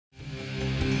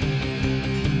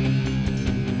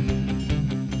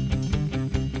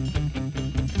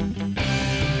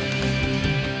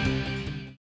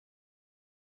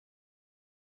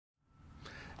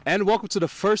And welcome to the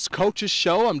First Coaches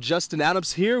Show. I'm Justin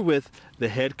Adams here with the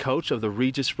head coach of the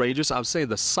Regis Rangers. I'm saying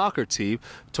the soccer team,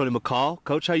 Tony McCall.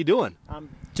 Coach, how you doing? I'm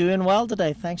doing well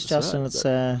today. Thanks, Justin.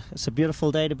 Right. It's a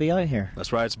beautiful day to be out here.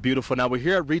 That's right. It's beautiful. Now, we're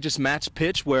here at Regis Match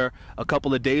Pitch, where a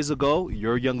couple of days ago,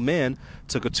 your young men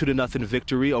took a 2-0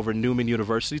 victory over Newman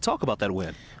University. Talk about that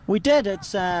win. We did.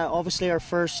 It's obviously our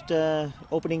first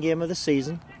opening game of the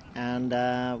season. And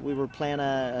we were playing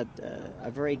a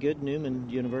very good Newman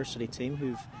University team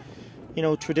who've,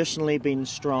 traditionally been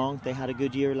strong. They had a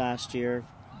good year last year,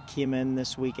 came in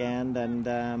this weekend, and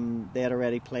they had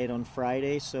already played on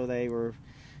Friday, so they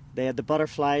had the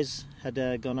butterflies had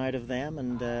gone out of them,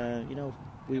 and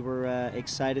we were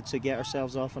excited to get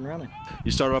ourselves off and running.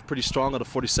 You started off pretty strong on the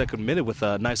 42nd minute with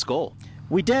a nice goal.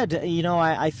 We did.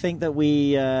 I think that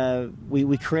we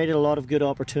created a lot of good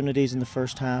opportunities in the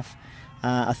first half.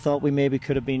 I thought we maybe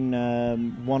could have been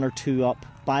 1 or 2 up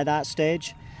by that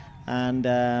stage, and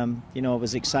it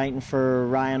was exciting for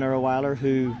Ryan Urweiler,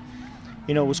 who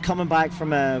was coming back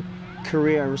from a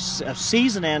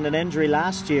season-ending injury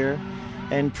last year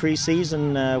in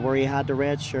pre-season where he had the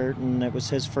red shirt, and it was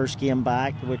his first game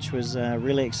back, which was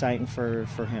really exciting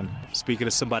for him. Speaking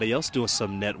of somebody else doing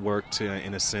some network,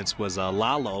 in a sense, was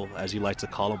Lalo, as you like to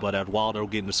call him, but Eduardo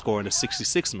getting the score in the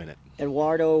 66th minute.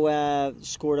 Eduardo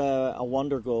scored a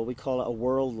wonder goal. We call it a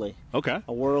worldly. Okay.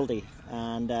 A worldie,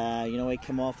 and he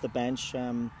came off the bench.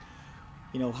 Hasn't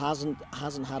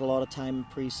had a lot of time in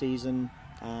pre-season,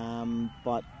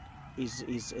 but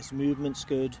his movement's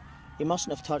good. He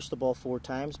mustn't have touched the ball 4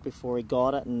 times before he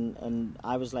got it, and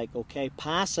I was like, okay,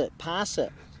 pass it.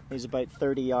 He's about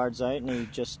 30 yards out, and he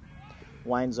just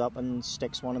winds up and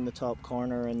sticks one in the top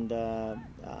corner, and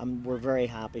we're very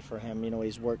happy for him.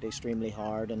 He's worked extremely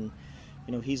hard, and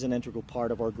he's an integral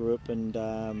part of our group, and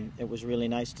it was really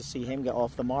nice to see him get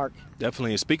off the mark.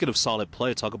 Definitely. And speaking of solid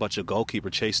play, talk about your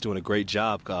goalkeeper, Chase, doing a great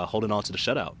job holding on to the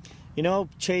shutout.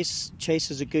 Chase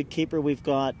is a good keeper. We've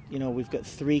got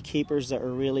 3 keepers that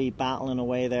are really battling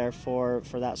away there for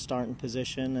that starting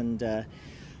position,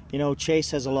 and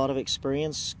Chase has a lot of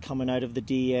experience coming out of the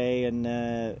DA and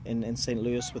in St.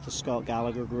 Louis with the Scott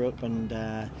Gallagher group, and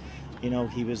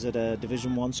he was at a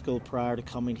Division 1 school prior to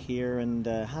coming here, and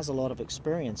has a lot of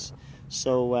experience.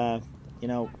 So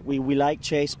we like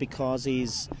Chase because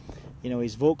he's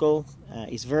vocal.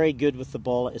 He's very good with the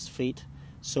ball at his feet.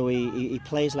 So he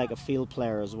plays like a field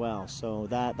player as well. So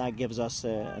that gives us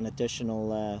an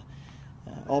additional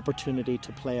opportunity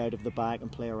to play out of the back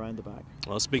and play around the back.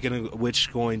 Well, speaking of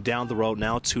which, going down the road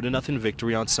now, 2-0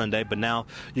 victory on Sunday. But now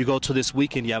you go to this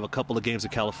weekend, you have a couple of games in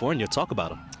California. Talk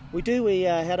about them. We do. We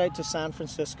head out to San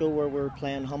Francisco, where we're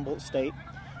playing Humboldt State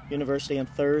University on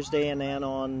Thursday, and then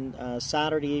on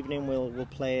Saturday evening we'll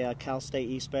play Cal State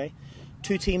East Bay.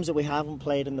 2 teams that we haven't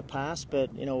played in the past,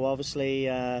 but obviously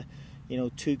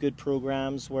 2 good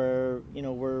programs where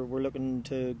we're looking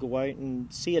to go out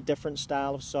and see a different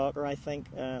style of soccer, I think,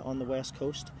 on the West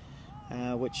Coast,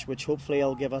 which hopefully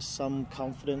will give us some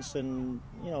confidence and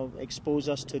expose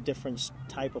us to a different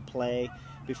type of play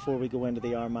before we go into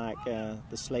the RMAC,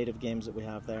 the slate of games that we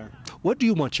have there. What do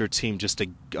you want your team just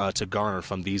to garner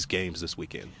from these games this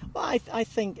weekend? Well, I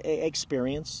think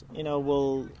experience.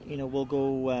 We'll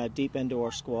go deep into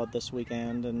our squad this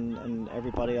weekend, and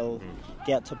everybody will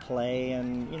get to play,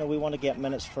 and we want to get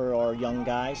minutes for our young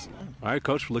guys. All right,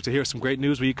 Coach, we'll look to hear some great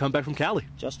news when you come back from Cali.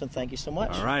 Justin, thank you so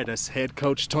much. All right, that's head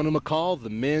coach Tony McCall, the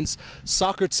men's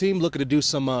soccer team, looking to do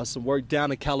some work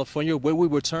down in California. When we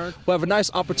return, we'll have a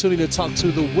nice opportunity to talk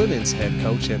to the women's head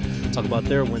coach and talk about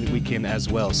their weekend as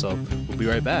well. So we'll be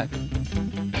right back.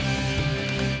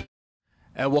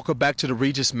 And welcome back to the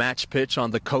Regis Match Pitch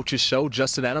on the Coaches Show.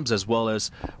 Justin Adams, as well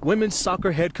as women's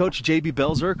soccer head coach J.B.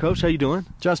 Belzer. Coach, how you doing?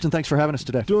 Justin, thanks for having us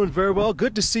today. Doing very well.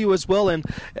 Good to see you as well. And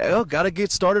got to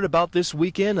get started about this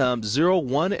weekend.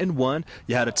 0-1-1.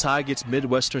 You had a tie against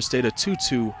Midwestern State, a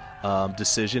 2-2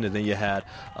 decision, and then you had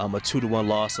a 2-1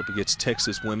 loss up against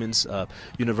Texas Women's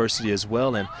University as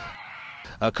well. And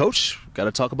Coach, got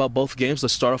to talk about both games.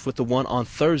 Let's start off with the one on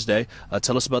Thursday.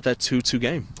 Tell us about that 2-2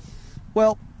 game.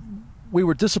 Well, we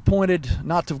were disappointed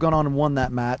not to have gone on and won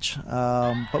that match,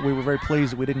 but we were very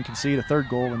pleased that we didn't concede a 3rd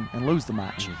goal and lose the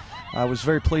match. I was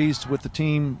very pleased with the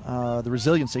team, the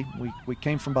resiliency. We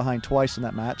came from behind twice in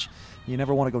that match. You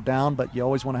never want to go down, but you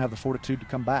always want to have the fortitude to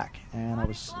come back. And I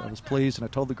was pleased, and I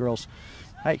told the girls,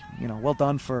 hey, well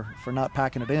done for not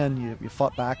packing it in. You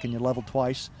fought back and you leveled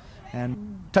twice.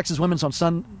 And Texas Women's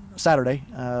on Saturday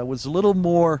was a little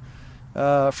more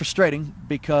frustrating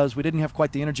because we didn't have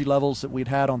quite the energy levels that we'd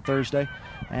had on Thursday,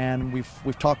 and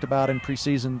we've talked about in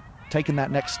preseason taking that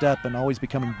next step and always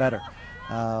becoming better,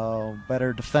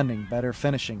 better defending, better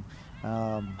finishing,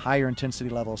 higher intensity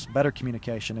levels, better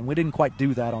communication, and we didn't quite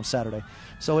do that on Saturday.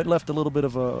 So it left a little bit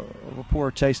of a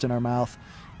poor taste in our mouth,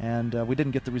 and we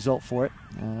didn't get the result for it,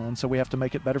 and so we have to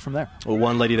make it better from there. Well,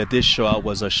 one lady that did show out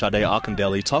was Sade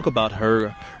Akindele. Talk about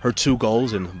her 2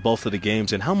 goals in both of the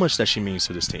games and how much that she means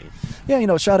to this team. Yeah, you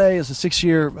know, Sade is a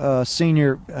 6-year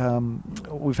senior.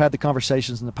 We've had the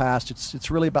conversations in the past. It's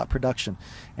really about production,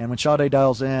 and when Sade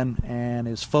dials in and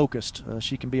is focused,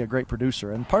 she can be a great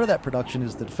producer. And part of that production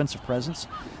is the defensive presence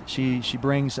she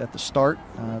brings at the start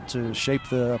to shape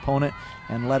the opponent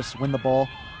and let us win the ball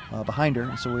behind her,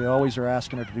 and so we always are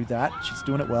asking her to do that. She's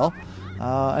doing it well.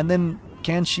 And then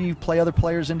can she play other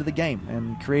players into the game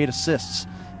and create assists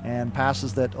and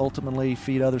passes that ultimately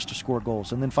feed others to score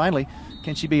goals? And then finally,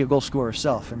 can she be a goal scorer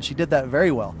herself? And she did that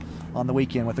very well on the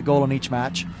weekend with a goal in each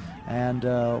match. And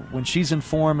when she's in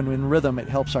form and in rhythm, it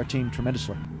helps our team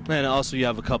tremendously. And also you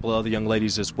have a couple of other young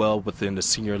ladies as well within the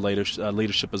senior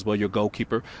leadership as well. Your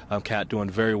goalkeeper, Kat, doing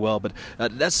very well. But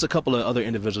that's a couple of other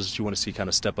individuals that you want to see kind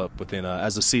of step up within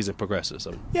as the season progresses.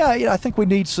 So. Yeah, I think we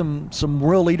need some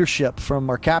real leadership from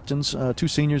our captains, 2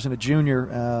 seniors and a junior,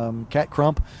 Kat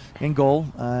Crump in goal,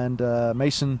 and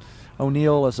Mason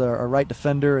O'Neill as a right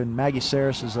defender, and Maggie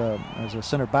Saris as a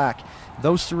center back.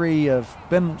 Those 3 have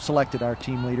been selected our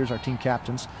team leaders, our team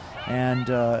captains, and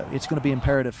it's going to be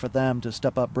imperative for them to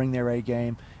step up, bring their A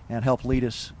game, and help lead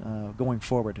us going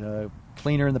forward.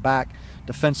 Cleaner in the back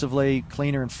defensively,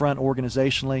 cleaner in front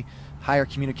organizationally, higher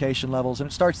communication levels, and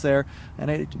it starts there, and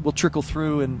it will trickle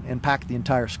through and impact the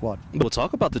entire squad. We'll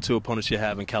talk about the 2 opponents you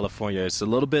have in California. It's a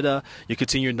little bit, you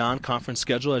continue your non-conference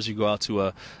schedule as you go out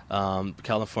to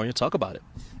California. Talk about it.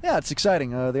 Yeah, it's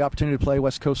exciting. The opportunity to play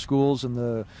West Coast schools and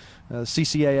the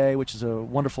CCAA, which is a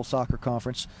wonderful soccer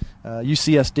conference.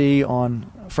 UCSD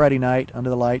on Friday night under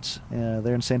the lights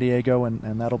there in San Diego,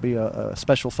 and that'll be a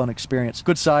special fun experience.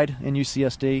 Good side in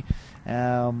UCSD,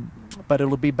 but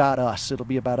it'll be about us. It'll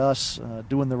be about us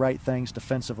doing the right things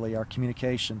defensively, our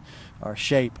communication, our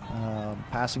shape,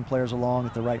 passing players along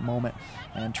at the right moment,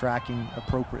 and tracking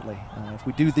appropriately. If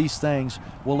we do these things,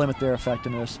 we'll limit their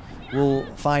effectiveness. We'll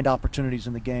find opportunities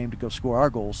in the game to go score our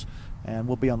goals, and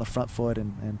we'll be on the front foot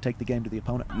and take the game to the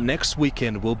opponent. Next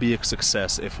weekend will be a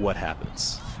success if what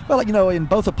happens? Well, you know, in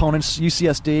both opponents,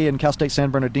 UCSD and Cal State San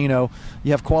Bernardino,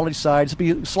 you have quality sides.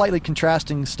 It'll be slightly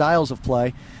contrasting styles of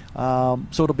play, so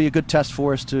it'll be a good test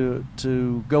for us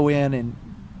to go in and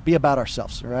be about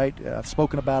ourselves, right? I've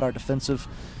spoken about our defensive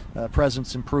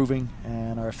presence improving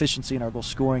and our efficiency and our goal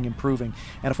scoring improving.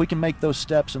 And if we can make those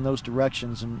steps in those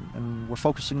directions, and we're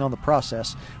focusing on the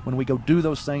process, when we go do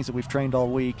those things that we've trained all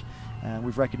week, and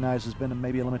we've recognized there's been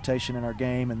maybe a limitation in our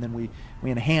game, and then we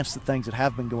enhance the things that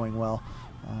have been going well,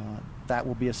 that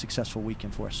will be a successful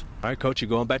weekend for us. All right, Coach, you're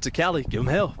going back to Cali. Give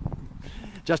them hell.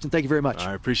 Justin, thank you very much.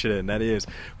 I appreciate it, and that is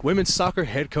women's soccer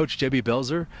head coach J.B.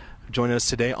 Belzer joining us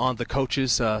today on the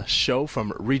Coaches Show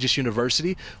from Regis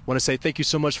University. Want to say thank you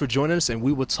so much for joining us, and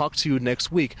we will talk to you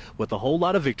next week with a whole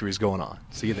lot of victories going on.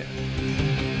 See you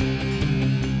then.